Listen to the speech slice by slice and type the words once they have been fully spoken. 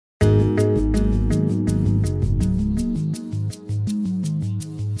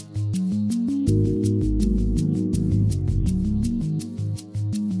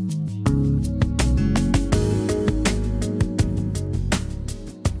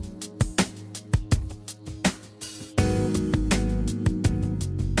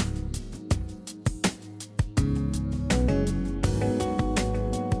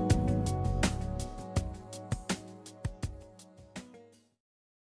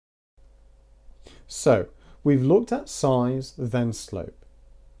So, we've looked at size, then slope.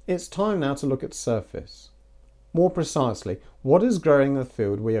 It's time now to look at surface. More precisely, what is growing in the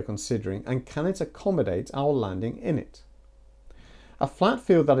field we are considering, and can it accommodate our landing in it? A flat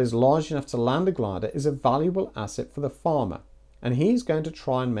field that is large enough to land a glider is a valuable asset for the farmer, and he's going to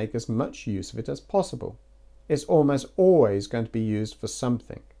try and make as much use of it as possible. It's almost always going to be used for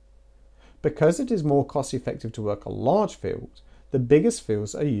something. Because it is more cost effective to work a large field, the biggest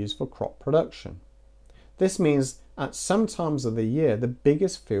fields are used for crop production. This means at some times of the year the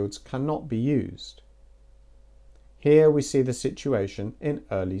biggest fields cannot be used. Here we see the situation in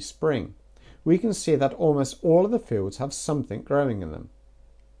early spring. We can see that almost all of the fields have something growing in them.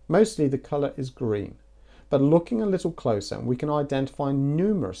 Mostly the colour is green, but looking a little closer we can identify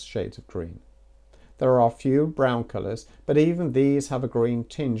numerous shades of green. There are a few brown colours, but even these have a green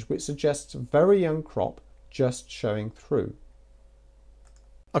tinge which suggests a very young crop just showing through.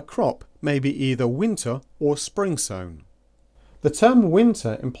 A crop may be either winter or spring sown. The term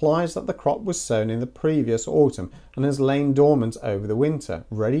winter implies that the crop was sown in the previous autumn and has lain dormant over the winter,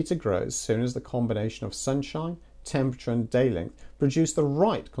 ready to grow as soon as the combination of sunshine, temperature and day length produce the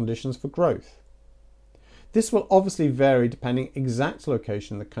right conditions for growth. This will obviously vary depending on exact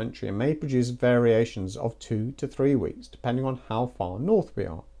location in the country and may produce variations of 2 to 3 weeks depending on how far north we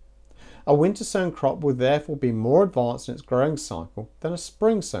are. A winter sown crop will therefore be more advanced in its growing cycle than a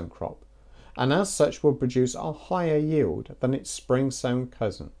spring sown crop, and as such will produce a higher yield than its spring sown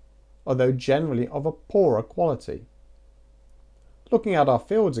cousin, although generally of a poorer quality. Looking at our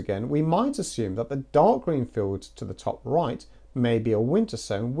fields again, we might assume that the dark green field to the top right may be a winter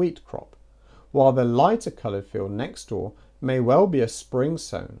sown wheat crop, while the lighter coloured field next door may well be a spring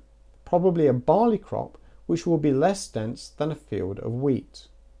sown, probably a barley crop which will be less dense than a field of wheat.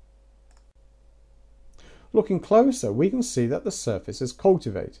 Looking closer, we can see that the surface is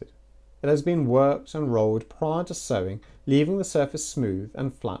cultivated. It has been worked and rolled prior to sowing, leaving the surface smooth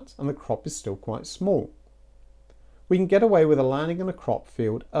and flat, and the crop is still quite small. We can get away with a landing in a crop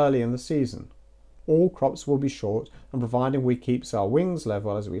field early in the season. All crops will be short, and providing we keep our wings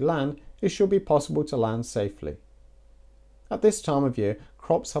level as we land, it should be possible to land safely. At this time of year,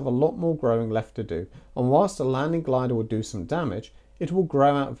 crops have a lot more growing left to do, and whilst a landing glider will do some damage, it will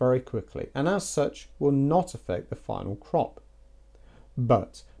grow out very quickly and as such will not affect the final crop.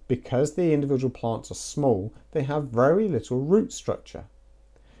 But because the individual plants are small, they have very little root structure.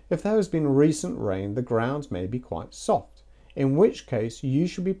 If there has been recent rain, the ground may be quite soft, in which case you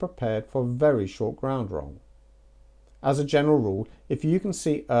should be prepared for a very short ground roll. As a general rule, if you can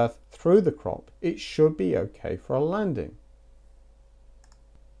see earth through the crop, it should be okay for a landing.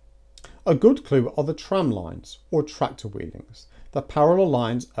 A good clue are the tram lines, or tractor wheelings, the parallel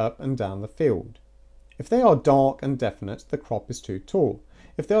lines up and down the field. If they are dark and definite, the crop is too tall.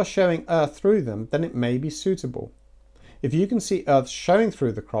 If they are showing earth through them, then it may be suitable. If you can see earth showing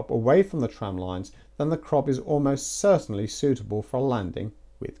through the crop away from the tram lines, then the crop is almost certainly suitable for a landing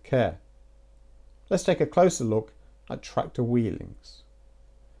with care. Let's take a closer look at tractor wheelings.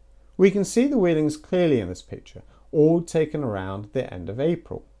 We can see the wheelings clearly in this picture, all taken around the end of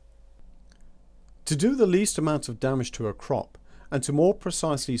April. To do the least amount of damage to a crop, and to more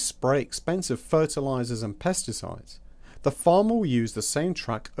precisely spray expensive fertilizers and pesticides, the farmer will use the same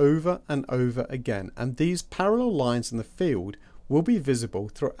track over and over again, and these parallel lines in the field will be visible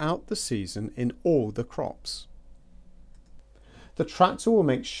throughout the season in all the crops. The tractor will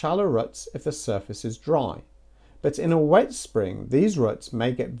make shallow ruts if the surface is dry, but in a wet spring these ruts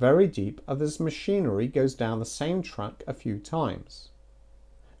may get very deep as the machinery goes down the same track a few times.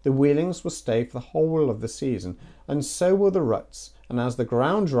 The wheelings will stay for the whole of the season, and so will the ruts, and as the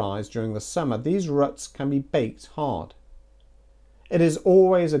ground dries during the summer, these ruts can be baked hard. It is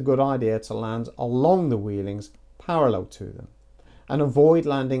always a good idea to land along the wheelings parallel to them, and avoid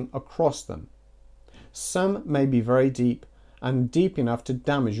landing across them. Some may be very deep, and deep enough to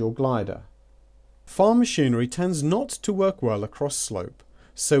damage your glider. Farm machinery tends not to work well across slope,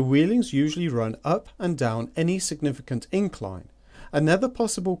 so wheelings usually run up and down any significant incline, another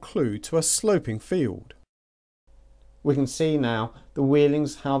possible clue to a sloping field. We can see now the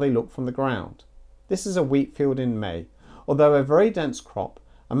wheelings how they look from the ground. This is a wheat field in May, although a very dense crop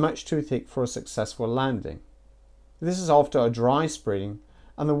and much too thick for a successful landing. This is after a dry spring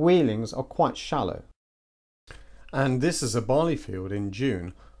and the wheelings are quite shallow. And this is a barley field in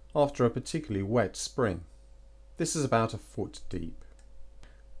June after a particularly wet spring. This is about a foot deep.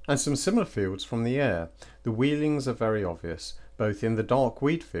 And some similar fields from the air. The wheelings are very obvious, both in the dark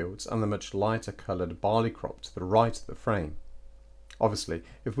wheat fields and the much lighter coloured barley crop to the right of the frame. Obviously,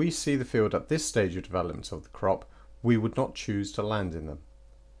 if we see the field at this stage of development of the crop, we would not choose to land in them.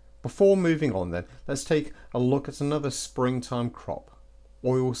 Before moving on then, let's take a look at another springtime crop,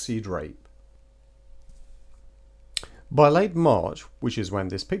 oilseed rape. By late March, which is when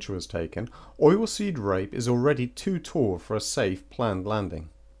this picture was taken, oilseed rape is already too tall for a safe planned landing.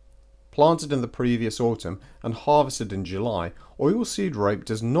 Planted in the previous autumn and harvested in July, oilseed rape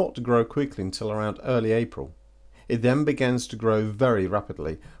does not grow quickly until around early April. It then begins to grow very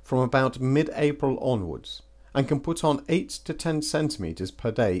rapidly from about mid-April onwards and can put on 8 to 10 centimetres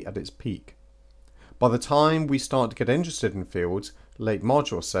per day at its peak. By the time we start to get interested in fields, late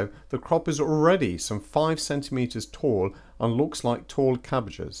March or so, the crop is already some 5 centimetres tall and looks like tall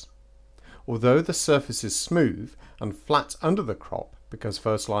cabbages. Although the surface is smooth and flat under the crop, because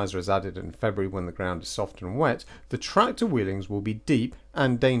fertiliser is added in February when the ground is soft and wet, the tractor wheelings will be deep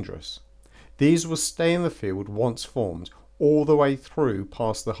and dangerous. These will stay in the field once formed, all the way through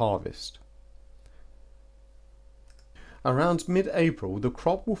past the harvest. Around mid-April, the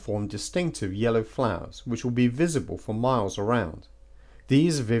crop will form distinctive yellow flowers, which will be visible for miles around.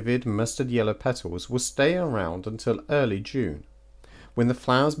 These vivid mustard yellow petals will stay around until early June, when the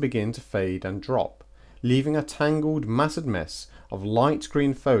flowers begin to fade and drop, leaving a tangled, matted mess of light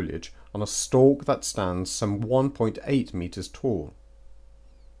green foliage on a stalk that stands some 1.8 metres tall.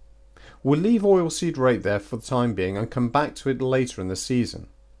 We'll leave oilseed rape there for the time being and come back to it later in the season.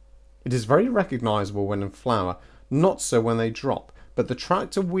 It is very recognisable when in flower, not so when they drop, but the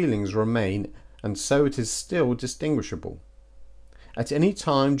tractor wheelings remain, and so it is still distinguishable. At any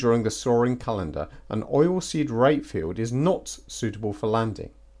time during the soaring calendar, an oilseed rape field is not suitable for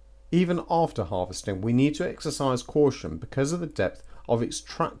landing. Even after harvesting, we need to exercise caution because of the depth of its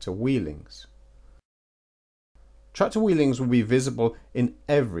tractor wheelings. Tractor wheelings will be visible in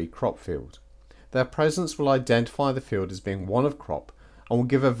every crop field. Their presence will identify the field as being one of crop and will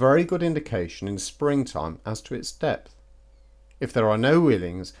give a very good indication in springtime as to its depth. If there are no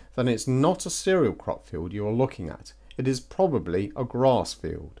wheelings, then it's not a cereal crop field you are looking at. It is probably a grass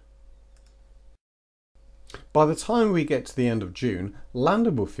field. By the time we get to the end of June,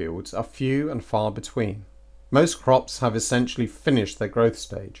 landable fields are few and far between. Most crops have essentially finished their growth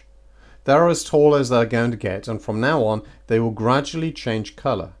stage. They are as tall as they are going to get, and from now on they will gradually change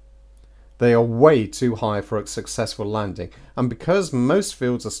colour. They are way too high for a successful landing, and because most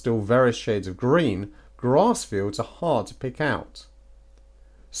fields are still various shades of green, grass fields are hard to pick out.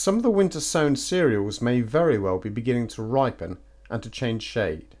 Some of the winter sown cereals may very well be beginning to ripen and to change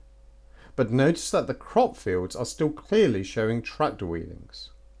shade. But notice that the crop fields are still clearly showing tractor wheelings.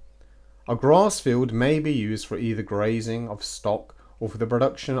 A grass field may be used for either grazing of stock or for the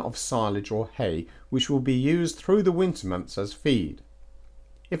production of silage or hay, which will be used through the winter months as feed.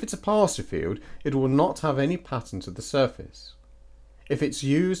 If it's a pasture field, it will not have any pattern to the surface. If it's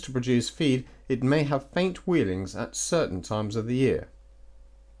used to produce feed, it may have faint wheelings at certain times of the year.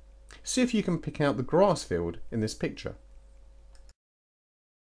 See if you can pick out the grass field in this picture.